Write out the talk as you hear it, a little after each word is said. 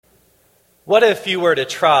What if you were to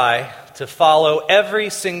try to follow every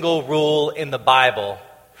single rule in the Bible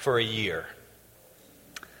for a year?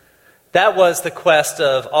 That was the quest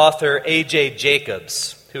of author A.J.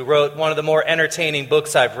 Jacobs, who wrote one of the more entertaining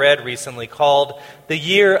books I've read recently called The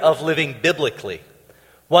Year of Living Biblically,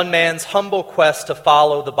 one man's humble quest to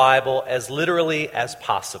follow the Bible as literally as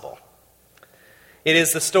possible. It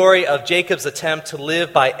is the story of Jacob's attempt to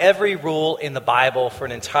live by every rule in the Bible for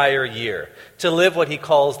an entire year, to live what he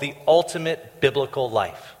calls the ultimate biblical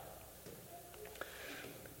life.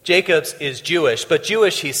 Jacobs is Jewish, but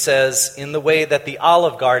Jewish, he says, in the way that the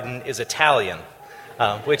Olive Garden is Italian,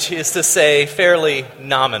 which is to say fairly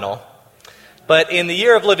nominal. But in the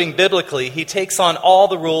year of living biblically, he takes on all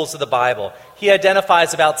the rules of the Bible. He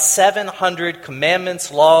identifies about 700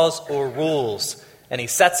 commandments, laws, or rules, and he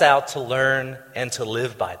sets out to learn and to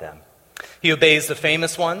live by them. He obeys the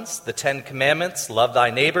famous ones, the 10 Commandments: love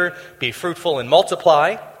thy neighbor, be fruitful and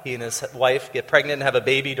multiply. He and his wife get pregnant and have a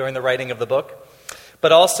baby during the writing of the book.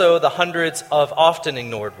 But also the hundreds of often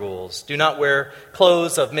ignored rules. Do not wear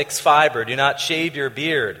clothes of mixed fiber. Do not shave your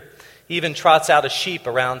beard. He even trots out a sheep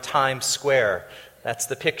around Times Square. That's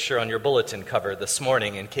the picture on your bulletin cover this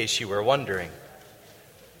morning, in case you were wondering.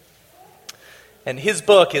 And his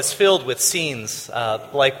book is filled with scenes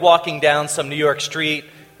like walking down some New York street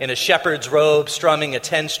in a shepherd's robe, strumming a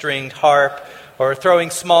 10-stringed harp, or throwing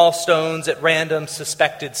small stones at random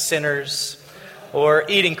suspected sinners, or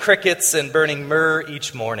eating crickets and burning myrrh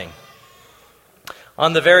each morning.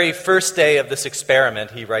 On the very first day of this experiment,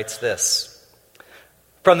 he writes this: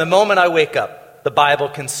 "From the moment I wake up, the Bible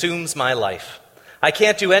consumes my life. I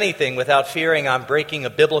can't do anything without fearing I'm breaking a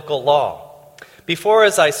biblical law. Before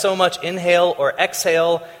as I so much inhale or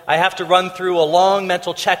exhale, I have to run through a long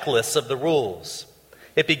mental checklist of the rules.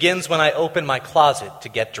 It begins when I open my closet to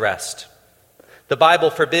get dressed. The Bible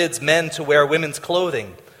forbids men to wear women's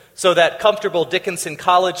clothing, so that comfortable Dickinson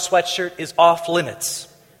college sweatshirt is off limits.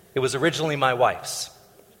 It was originally my wife's.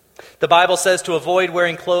 The Bible says to avoid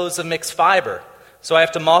wearing clothes of mixed fiber, so I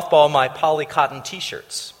have to mothball my poly cotton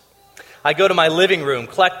t-shirts. I go to my living room,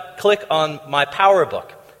 click on my power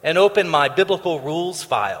book, and open my biblical rules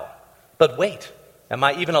file. But wait, am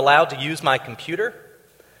I even allowed to use my computer?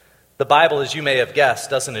 The Bible, as you may have guessed,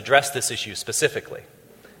 doesn't address this issue specifically.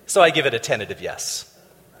 So I give it a tentative yes.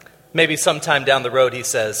 Maybe sometime down the road he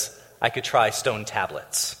says, I could try stone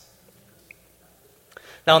tablets."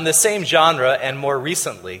 Now in this same genre, and more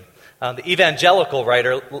recently, the evangelical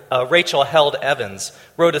writer Rachel Held Evans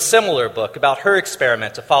wrote a similar book about her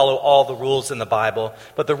experiment to follow all the rules in the Bible,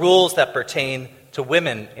 but the rules that pertain to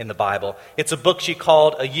women in the Bible. It's a book she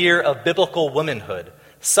called A Year of Biblical Womanhood,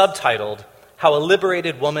 subtitled How a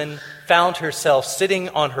Liberated Woman Found Herself Sitting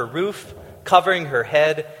on Her Roof, Covering Her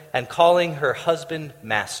Head, and Calling Her Husband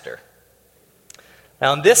Master.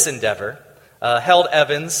 Now in this endeavor, Held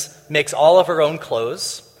Evans makes all of her own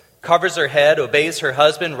clothes, covers her head, obeys her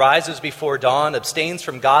husband, rises before dawn, abstains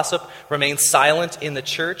from gossip, remains silent in the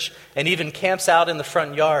church, and even camps out in the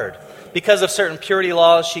front yard. Because of certain purity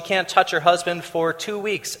laws, she can't touch her husband for 2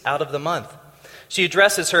 weeks out of the month. She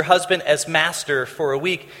addresses her husband as master for a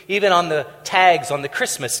week, even on the tags on the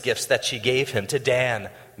Christmas gifts that she gave him to Dan,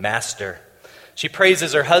 master. She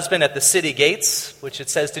praises her husband at the city gates, which it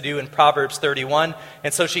says to do in Proverbs 31,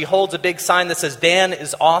 and so she holds a big sign that says, Dan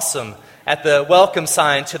is awesome, at the welcome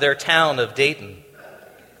sign to their town of Dayton.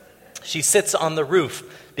 She sits on the roof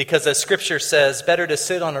because, as Scripture says, better to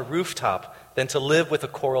sit on a rooftop than to live with a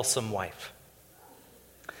quarrelsome wife.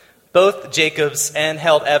 Both Jacobs and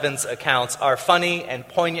Held Evans' accounts are funny and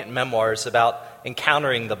poignant memoirs about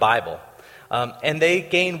encountering the Bible. And they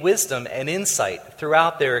gain wisdom and insight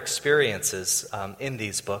throughout their experiences in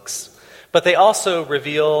these books. But they also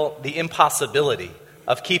reveal the impossibility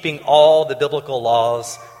of keeping all the biblical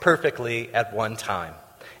laws perfectly at one time.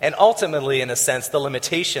 And ultimately, in a sense, the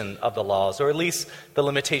limitation of the laws, or at least the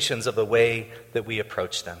limitations of the way that we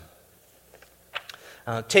approach them.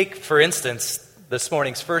 Take, for instance, this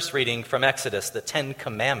morning's first reading from Exodus, the 10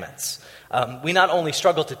 Commandments. We not only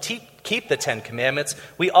struggle to keep the 10 Commandments,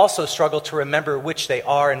 we also struggle to remember which they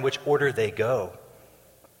are and which order they go.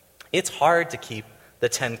 It's hard to keep the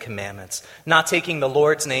 10 Commandments. Not taking the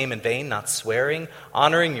Lord's name in vain, not swearing,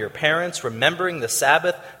 honoring your parents, remembering the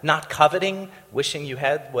Sabbath, not coveting, wishing you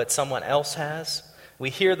had what someone else has. We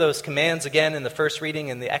hear those commands again in the first reading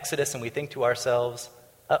in the Exodus and we think to ourselves,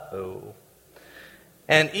 uh-oh.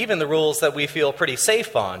 And even the rules that we feel pretty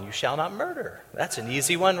safe on. You shall not murder. That's an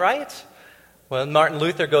easy one, right? Well, Martin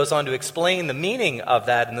Luther goes on to explain the meaning of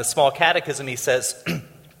that in the Small Catechism. He says,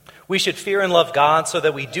 we should fear and love God so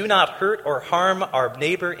that we do not hurt or harm our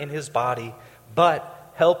neighbor in his body,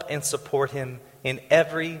 but help and support him in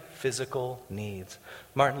every physical need.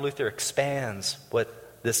 Martin Luther expands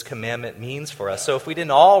what this commandment means for us. So if we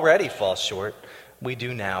didn't already fall short, we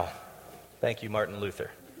do now. Thank you, Martin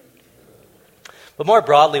Luther. But more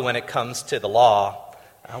broadly, when it comes to the law,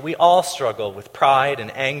 we all struggle with pride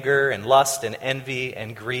and anger and lust and envy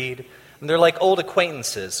and greed. And they're like old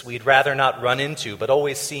acquaintances we'd rather not run into, but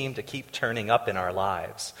always seem to keep turning up in our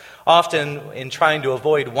lives. Often, in trying to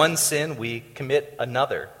avoid one sin, we commit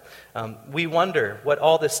another. We wonder what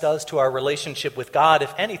all this does to our relationship with God,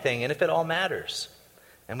 if anything, and if it all matters.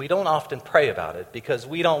 And we don't often pray about it because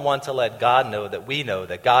we don't want to let God know that we know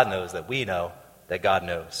that God knows that we know that God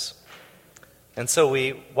knows. And so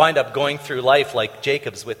we wind up going through life like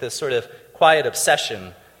Jacob's with this sort of quiet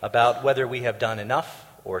obsession about whether we have done enough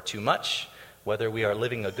or too much, whether we are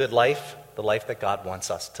living a good life, the life that God wants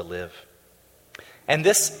us to live. And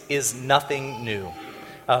this is nothing new.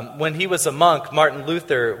 When he was a monk, Martin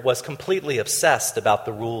Luther was completely obsessed about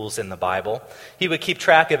the rules in the Bible. He would keep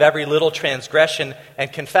track of every little transgression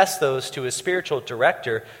and confess those to his spiritual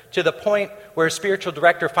director, to the point where his spiritual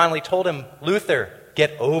director finally told him, "Luther,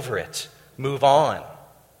 get over it. Move on."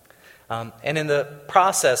 And in the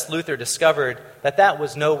process, Luther discovered that that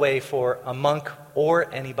was no way for a monk or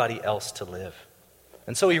anybody else to live.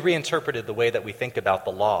 And so he reinterpreted the way that we think about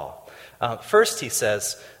the law. First, he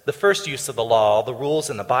says, the first use of the law, the rules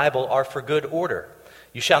in the Bible, are for good order.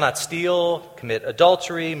 You shall not steal, commit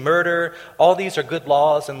adultery, murder. All these are good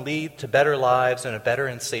laws and lead to better lives and a better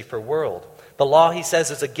and safer world. The law, he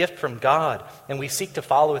says, is a gift from God, and we seek to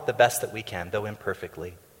follow it the best that we can, though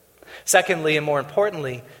imperfectly. Secondly, and more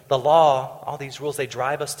importantly, the law, all these rules, they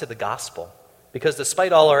drive us to the gospel. Because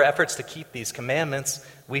despite all our efforts to keep these commandments,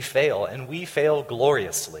 we fail, and we fail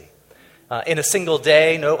gloriously. In a single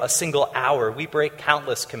day, a single hour, we break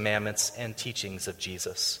countless commandments and teachings of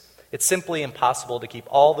Jesus. It's simply impossible to keep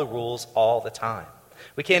all the rules all the time.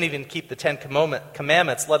 We can't even keep the 10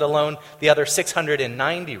 commandments, let alone the other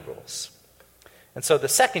 690 rules. And so the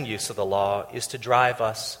second use of the law is to drive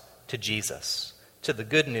us to Jesus, to the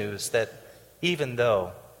good news that even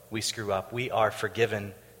though we screw up, we are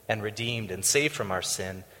forgiven and redeemed and saved from our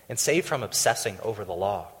sin and saved from obsessing over the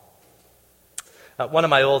law. One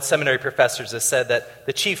of my old seminary professors has said that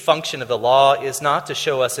the chief function of the law is not to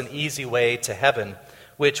show us an easy way to heaven,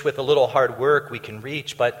 which with a little hard work we can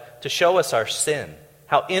reach, but to show us our sin,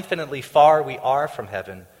 how infinitely far we are from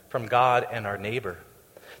heaven, from God and our neighbor.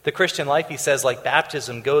 The Christian life, he says, like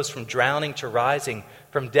baptism, goes from drowning to rising,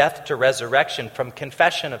 from death to resurrection, from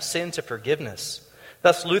confession of sin to forgiveness.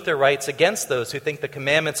 Thus Luther writes against those who think the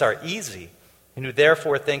commandments are easy and who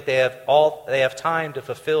therefore think they have time to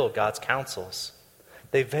fulfill God's counsels.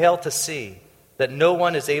 They fail to see that no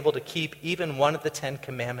one is able to keep even one of the 10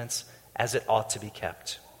 commandments as it ought to be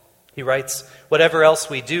kept. He writes, whatever else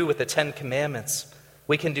we do with the 10 commandments,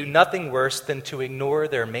 we can do nothing worse than to ignore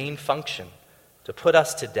their main function, to put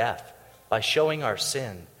us to death by showing our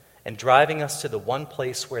sin and driving us to the one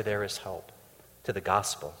place where there is hope, to the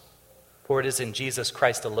gospel. For it is in Jesus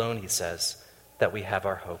Christ alone, he says, that we have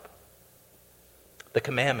our hope. The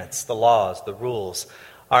commandments, the laws, the rules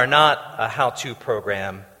are not a how-to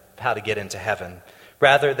program of how to get into heaven.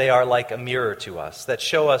 Rather, they are like a mirror to us that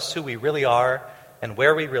show us who we really are and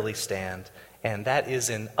where we really stand, and that is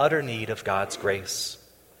in utter need of God's grace.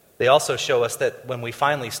 They also show us that when we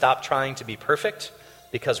finally stop trying to be perfect,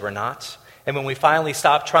 because we're not, and when we finally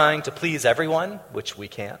stop trying to please everyone, which we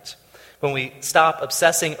can't, when we stop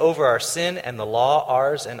obsessing over our sin and the law,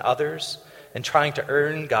 ours and others, and trying to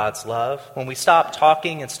earn God's love, when we stop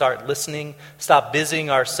talking and start listening, stop busying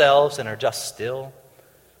ourselves and are just still,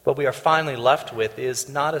 what we are finally left with is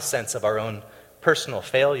not a sense of our own personal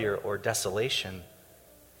failure or desolation.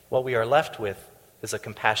 What we are left with is a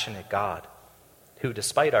compassionate God who,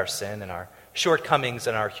 despite our sin and our shortcomings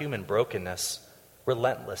and our human brokenness,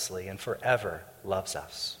 relentlessly and forever loves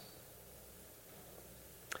us.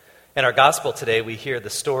 In our gospel today, we hear the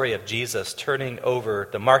story of Jesus turning over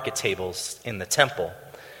the market tables in the temple.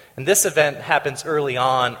 And this event happens early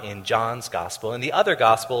on in John's gospel. In the other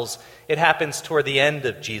gospels, it happens toward the end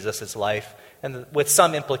of Jesus' life, and with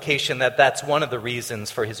some implication that that's one of the reasons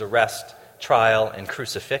for his arrest, trial, and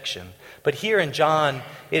crucifixion. But here in John,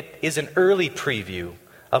 it is an early preview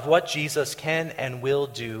of what Jesus can and will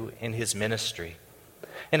do in his ministry.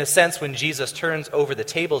 In a sense, when Jesus turns over the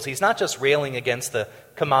tables, he's not just railing against the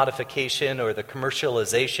commodification or the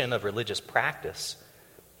commercialization of religious practice.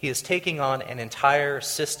 He is taking on an entire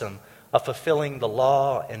system of fulfilling the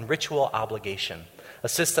law and ritual obligation, a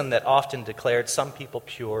system that often declared some people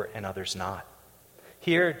pure and others not.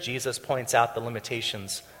 Here, Jesus points out the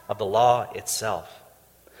limitations of the law itself.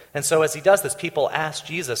 And so as he does this, people ask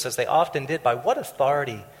Jesus, as they often did, by what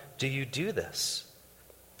authority do you do this?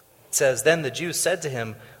 It says, then the Jews said to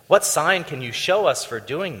him, what sign can you show us for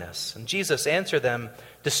doing this? And Jesus answered them,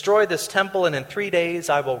 destroy this temple, and in 3 days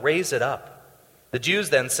I will raise it up. The Jews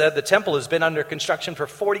then said, the temple has been under construction for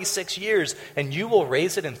 46 years, and you will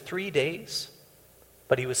raise it in 3 days?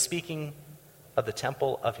 But he was speaking of the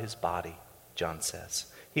temple of his body, John says.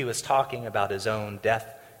 He was talking about his own death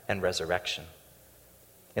and resurrection.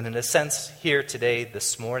 And in a sense, here today,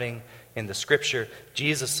 this morning, in the scripture,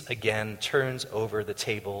 Jesus again turns over the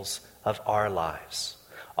tables of our lives.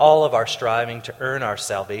 All of our striving to earn our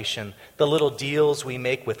salvation, the little deals we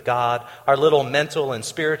make with God, our little mental and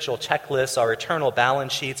spiritual checklists, our eternal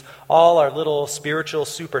balance sheets, all our little spiritual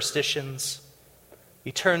superstitions,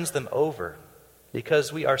 he turns them over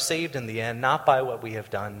because we are saved in the end, not by what we have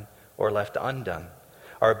done or left undone,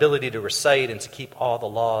 our ability to recite and to keep all the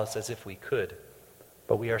laws as if we could,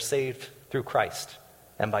 but we are saved through Christ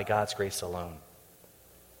and by God's grace alone.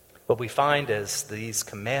 What we find is these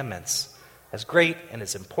commandments, as great and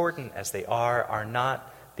as important as they are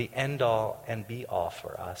not the end-all and be-all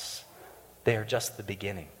for us. They are just the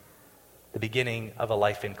beginning of a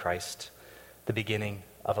life in Christ, the beginning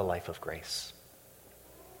of a life of grace.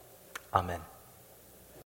 Amen.